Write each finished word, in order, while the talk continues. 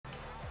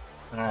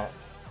Alright.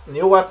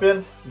 New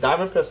weapon,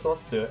 diamond pistol,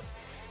 let's do it.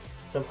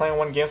 Been playing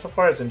one game so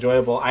far, it's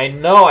enjoyable. I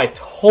know, I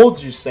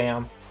told you,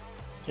 Sam.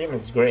 Game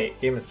is great,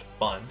 game is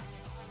fun.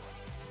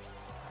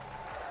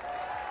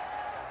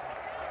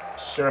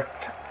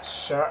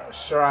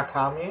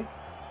 Shirakami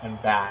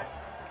and bad.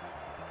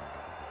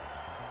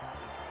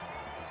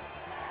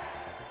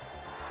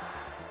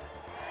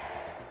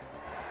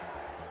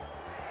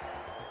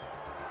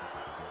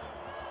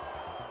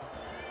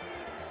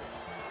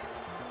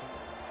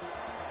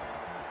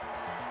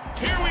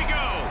 Here we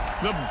go!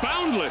 The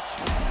Boundless,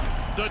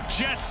 the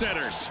Jet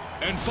Setters,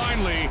 and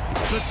finally,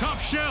 the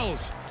Tough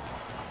Shells.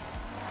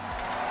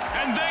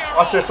 And they are...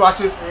 Watch this, watch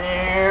this.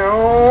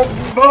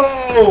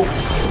 Boom!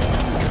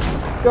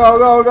 Go,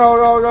 go, go,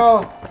 go,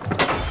 go.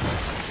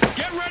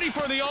 Get ready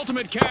for the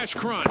ultimate cash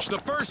crunch. The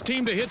first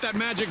team to hit that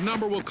magic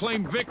number will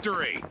claim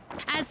victory.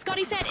 As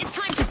Scotty said, it's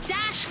time to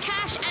dash,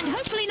 cash, and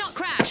hopefully not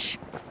crash.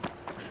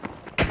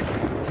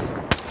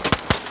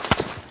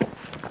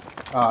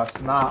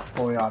 It's not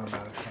fully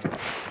automatic.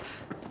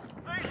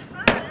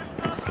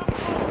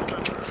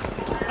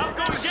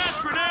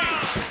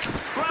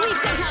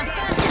 We've got our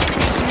first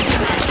elimination of the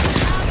match.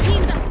 Our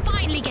teams are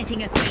finally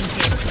getting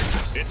acquainted.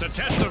 It's a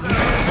test of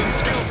nerves and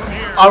skill from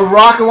here. A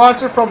rocket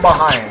launcher from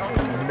behind.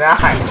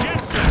 Nice.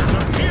 Jet Setters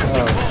are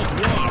piercing vault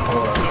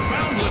 1. The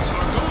Boundless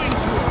are going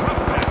through a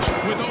rough patch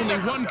with only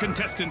one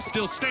contestant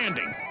still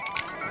standing.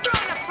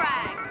 Throwing a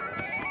frag.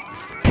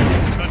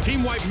 A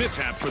team-wide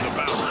mishap for the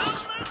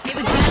Boundless. It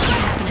was bound to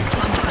happen at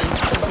some point,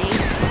 Scotty.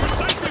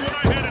 Precisely what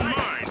I had in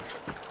mind.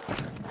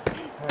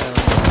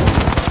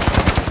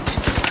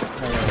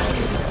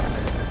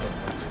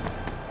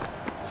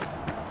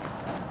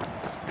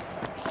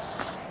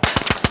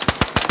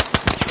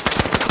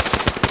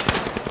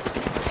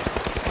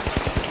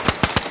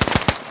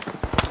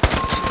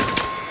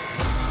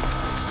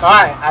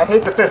 Alright, I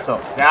hate the pistol.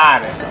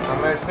 Got it. I'm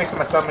gonna stick to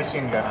my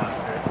submachine gun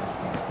after.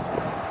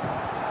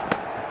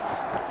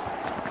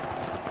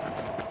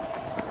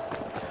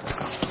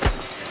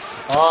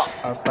 Oh,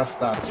 I pressed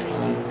that.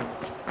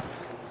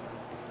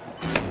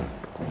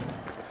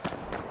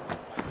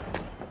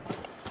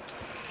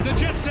 The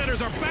Jet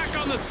Setters are back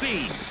on the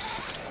scene.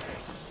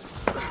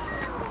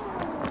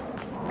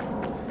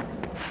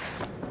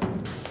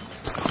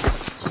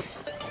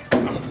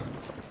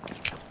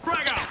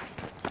 Frag out.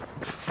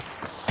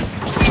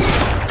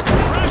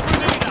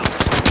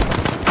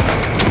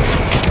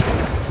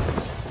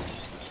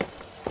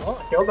 Oh,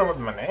 I killed him with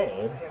my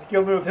grenade. He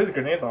killed me with his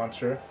grenade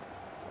launcher.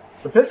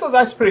 The pistol's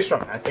actually pretty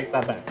strong. I take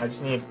that back. I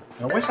just need...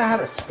 I wish I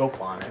had a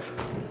scope on it.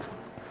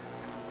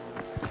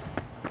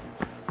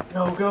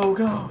 Go, go,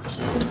 go.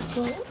 Just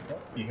go. Oh,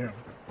 you hear him.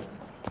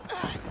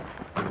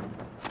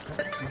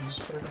 You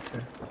just put it up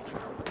there.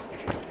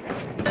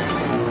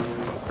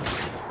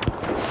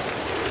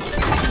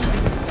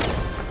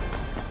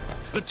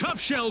 The Tough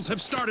Shells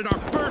have started our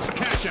first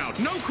cash out.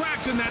 No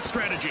cracks in that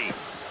strategy.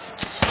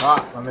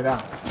 Ah, let me down.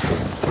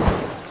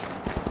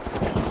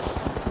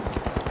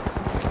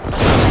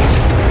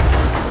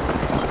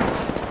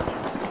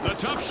 The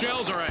Tough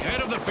Shells are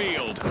ahead of the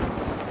field.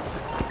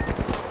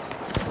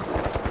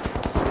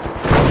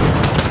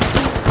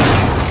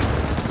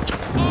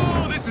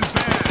 Oh, this is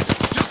bad.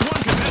 Just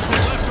one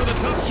contestant left for the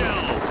Tough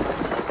Shells.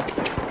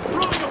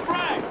 Throwing a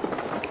frag.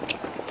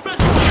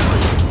 Special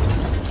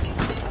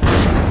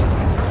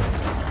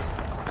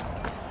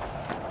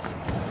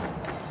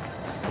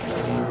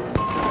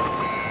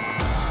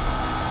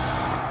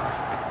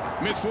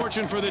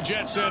misfortune for the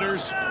Jet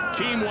Setters.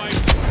 Team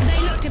wiped.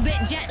 They looked a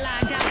bit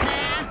jet-lagged out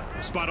there.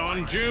 Spot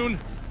on, June.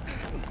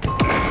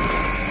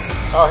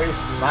 Oh, he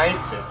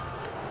sniped it.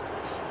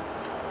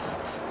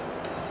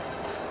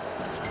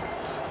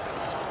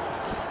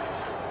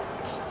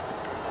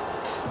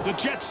 The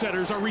Jet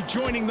Setters are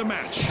rejoining the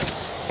match.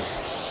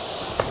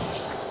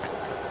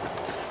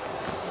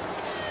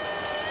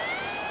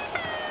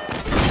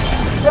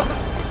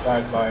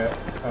 Died by it.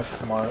 That's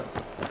smart.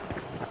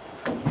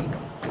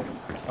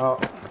 Oh,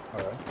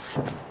 alright.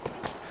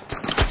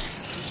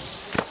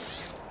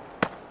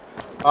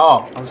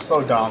 Oh, I'm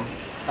so dumb.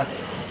 That's it.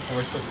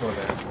 We're supposed to go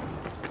there.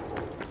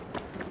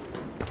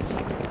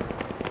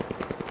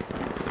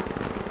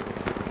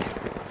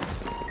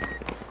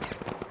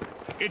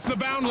 It's the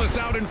Boundless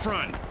out in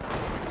front.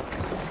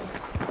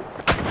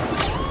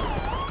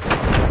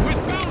 With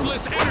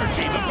boundless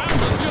energy, the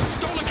Boundless just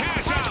stole a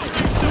cash out.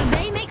 Will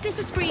they make this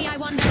a spree, I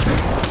wonder?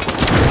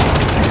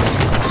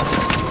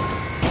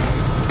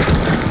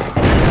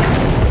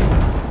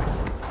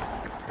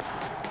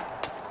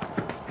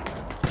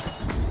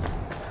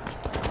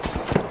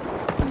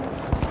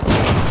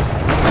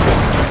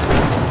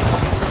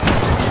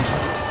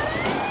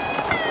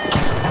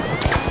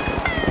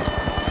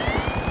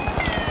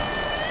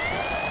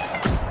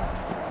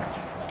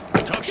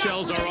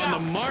 Shells are on the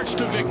march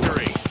to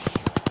victory.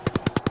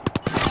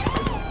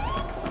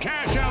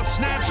 Cash out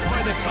snatched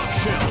by the Tough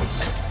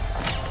Shells.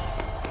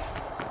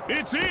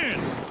 It's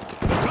in!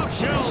 The Tough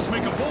Shells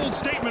make a bold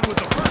statement with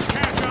the first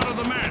cash out of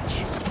the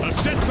match. A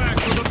setback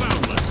for the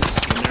Boundless.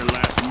 Can their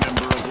last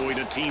member avoid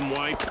a team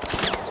wipe?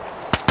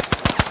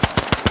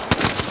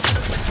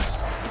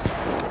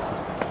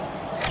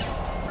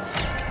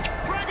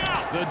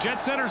 Jet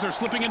Setters are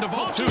slipping into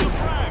Vault 2.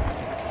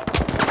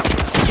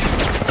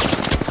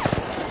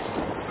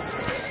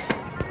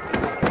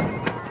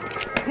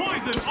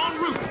 Poison en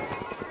route!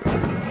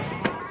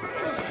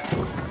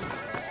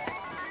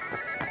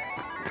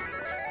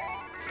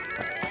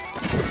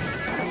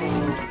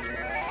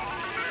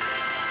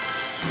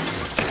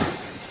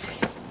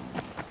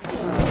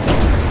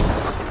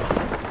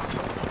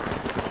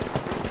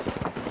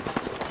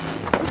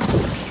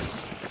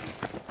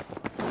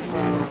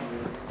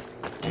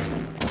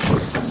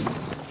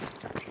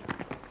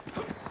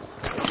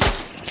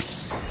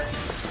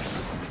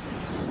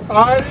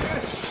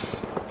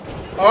 Yes.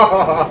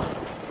 Oh.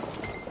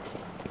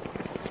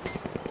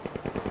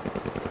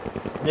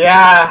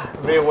 Yeah,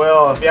 we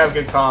will if you have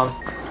good comms.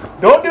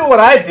 Don't do what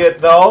I did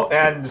though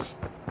and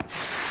just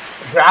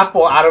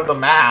grapple out of the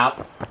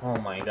map. Oh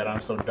my god,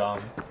 I'm so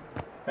dumb.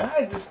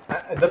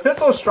 The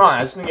pistol is strong.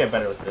 I just need to get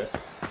better with it.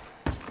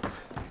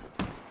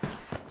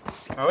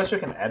 I wish we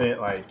can edit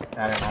like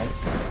add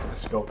a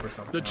scope or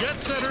something. The Jet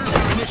Setters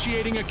are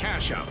initiating a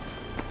cash out.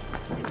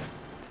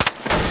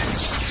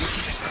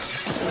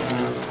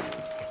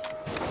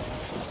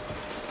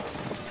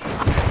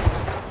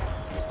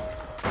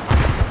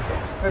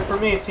 Good for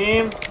me,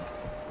 team.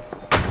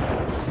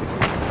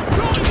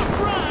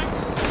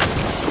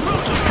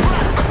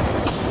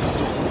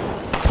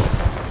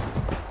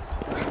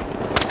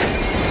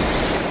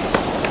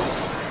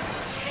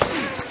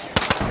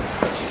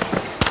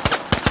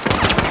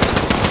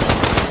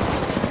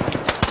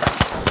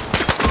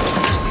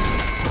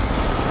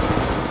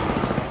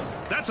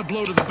 That's a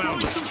blow to the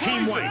Boundless.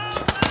 Team wiped.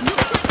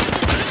 Looks like they're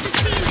just above the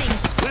ceiling.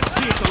 Let's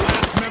see if the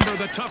last member of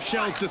the Tough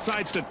Shells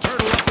decides to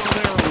turtle up while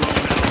they're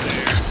alone out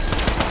there.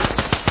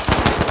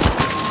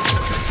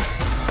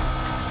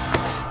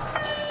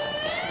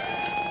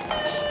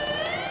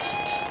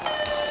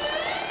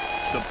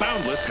 The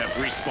Boundless have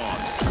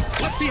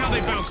respawned. Let's see how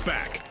they bounce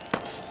back.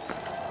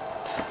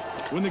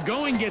 When the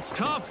going gets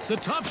tough, the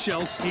Tough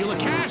Shells steal a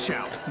cash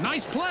out.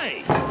 Nice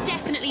play.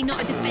 Definitely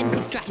not a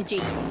defensive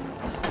strategy.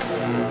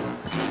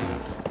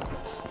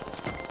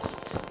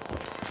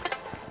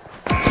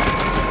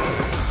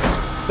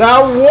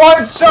 That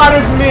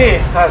one-shotted me!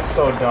 That's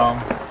so dumb.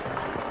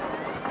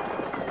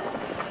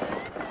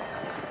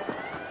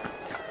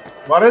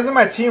 Why doesn't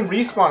my team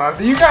respawn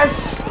on? You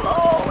guys...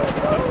 Oh my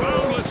god. The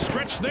Boundless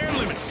stretch their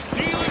limits,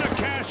 stealing a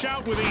cash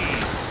out with ease.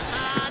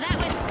 Ah, that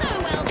was so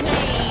well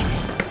played.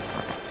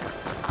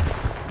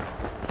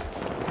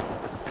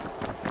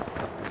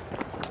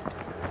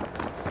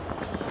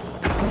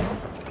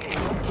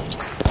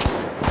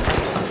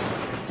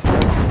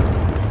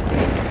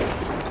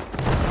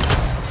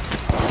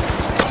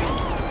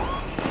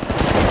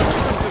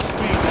 Burst of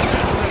speed, the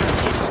Jet Setters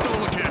just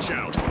stole a cash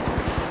out.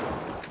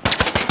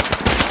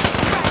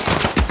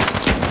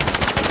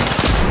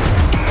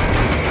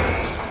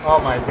 Oh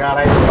my god,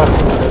 I suck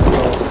with this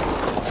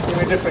though. Give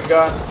me a different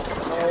gun.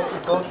 No,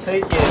 don't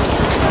take it.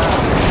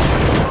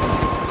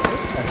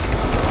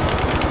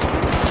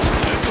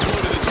 That's a blow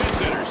to the Jet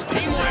Setters.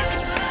 Team wiped.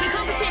 The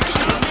competition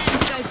for them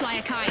to go fly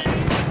a kite.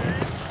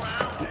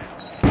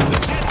 The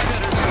Jet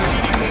Setters are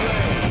leading the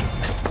way.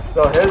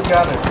 So his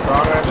gun is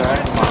stronger The than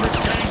Jet mine. Setters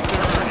bank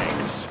their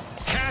earnings.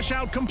 Cash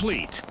out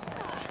complete.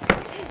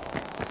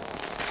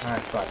 I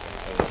fucking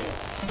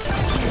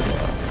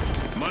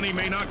Money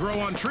may not grow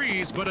on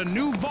trees, but a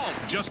new vault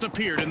just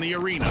appeared in the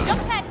arena.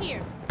 Jump pad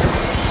here.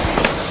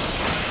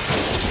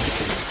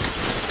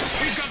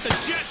 We've got the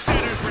Jet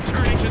Setters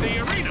returning to the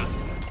arena.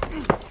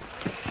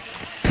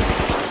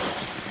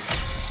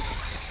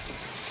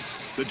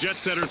 The Jet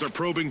Setters are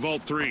probing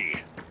Vault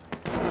 3.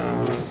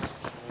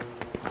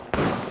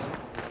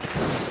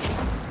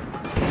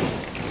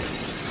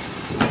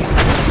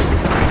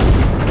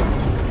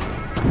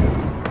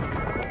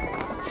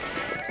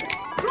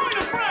 Throwing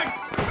a frag!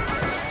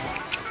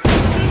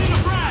 Sending a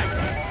frag!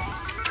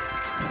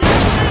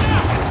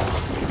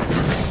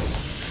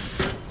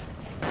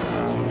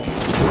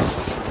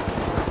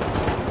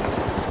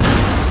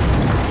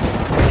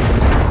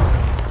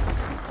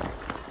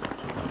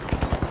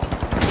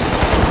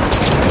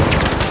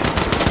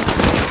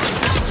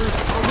 Sponsors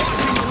are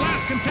watching the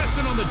last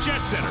contestant on the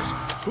Jet Setters,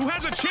 who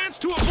has a chance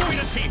to avoid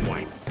a team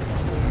wipe.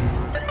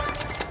 The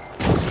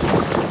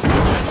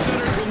Jet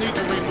Setters will need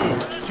to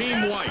reboot.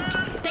 Team wiped.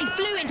 They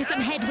flew into some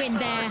headwind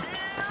there.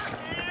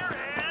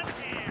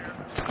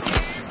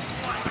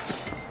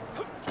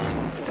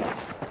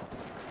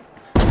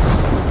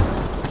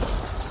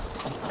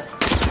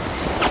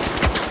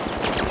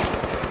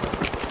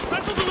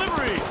 Special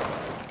delivery!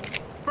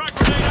 Frag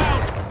grenade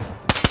out!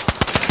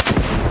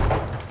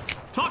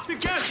 Toxic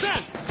gas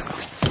sent!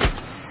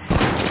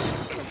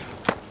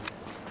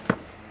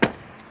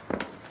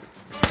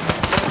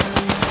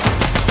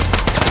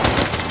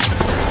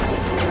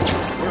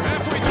 We're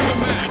halfway through the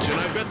match, and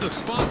I bet the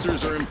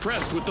sponsors are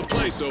impressed with the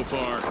play so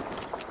far.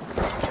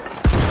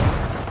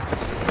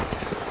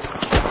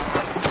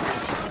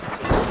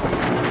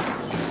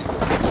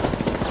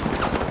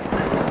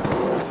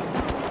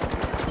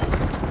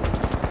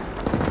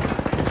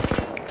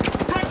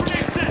 Frag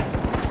grenade sent!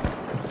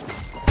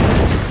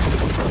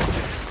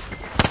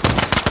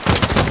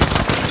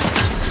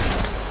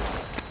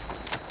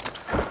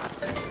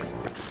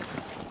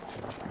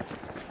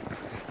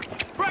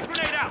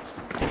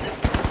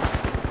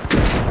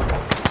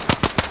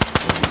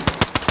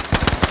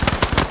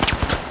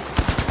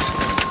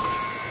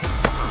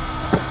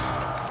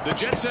 The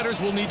Jet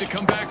Setters will need to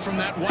come back from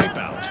that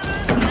wipeout.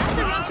 That's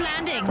a rough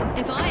landing,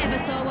 if I ever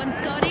saw one,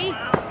 Scotty.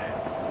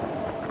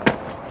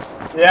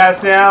 Yeah,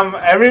 Sam,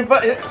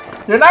 everybody...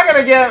 You're not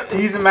gonna get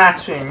easy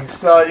matching,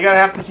 so you're gonna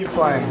have to keep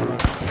playing.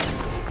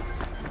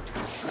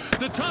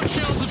 The Tough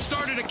Shells have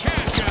started a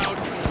cash out.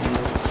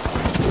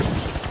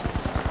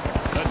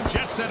 The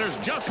Jet Setters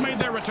just made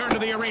their return to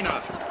the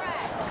arena.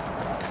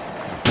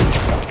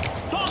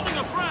 Tossing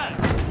a frag.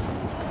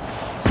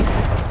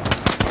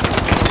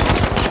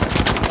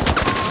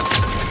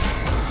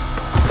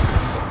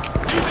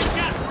 Using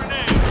gas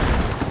grenade.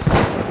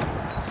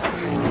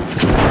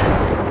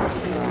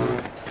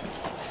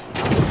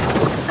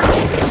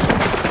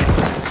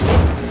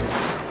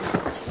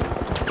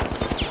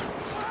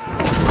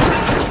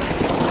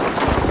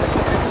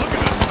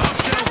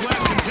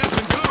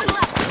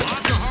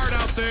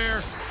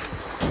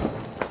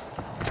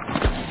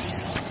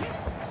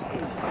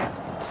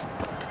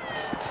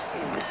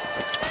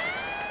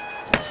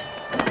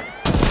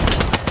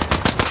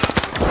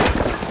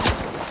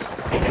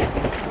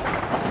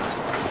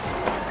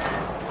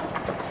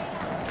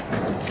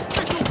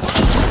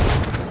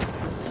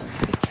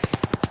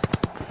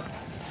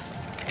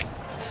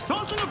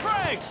 Tossing a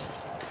frag.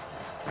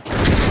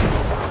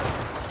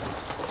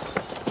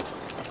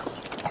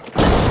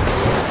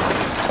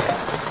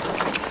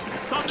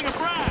 Tossing a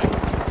frag.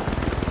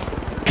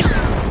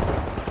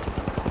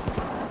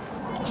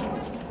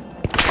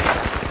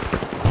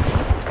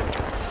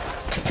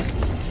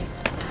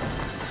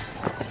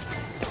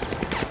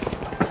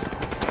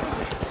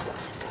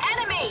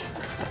 Enemy!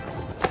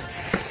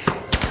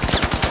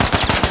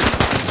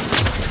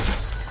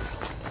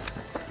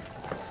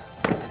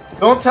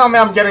 Don't tell me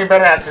I'm getting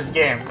better at this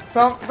game.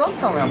 Don't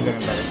tell me I'm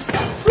getting better.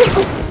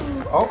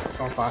 Oh,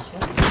 someone flashed me.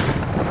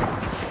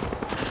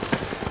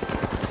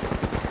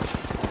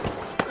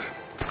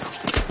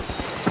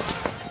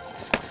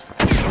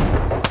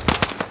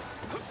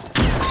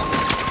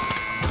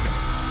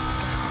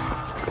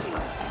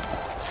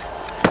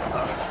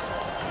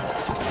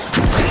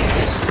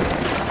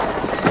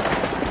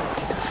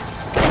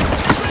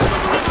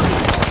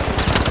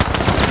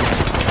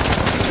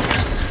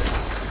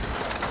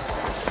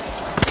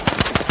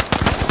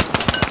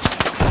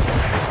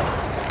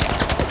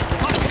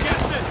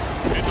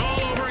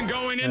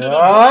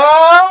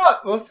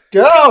 Let's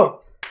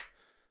go!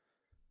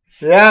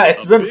 Yeah,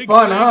 it's been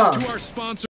fun, huh? To our sponsor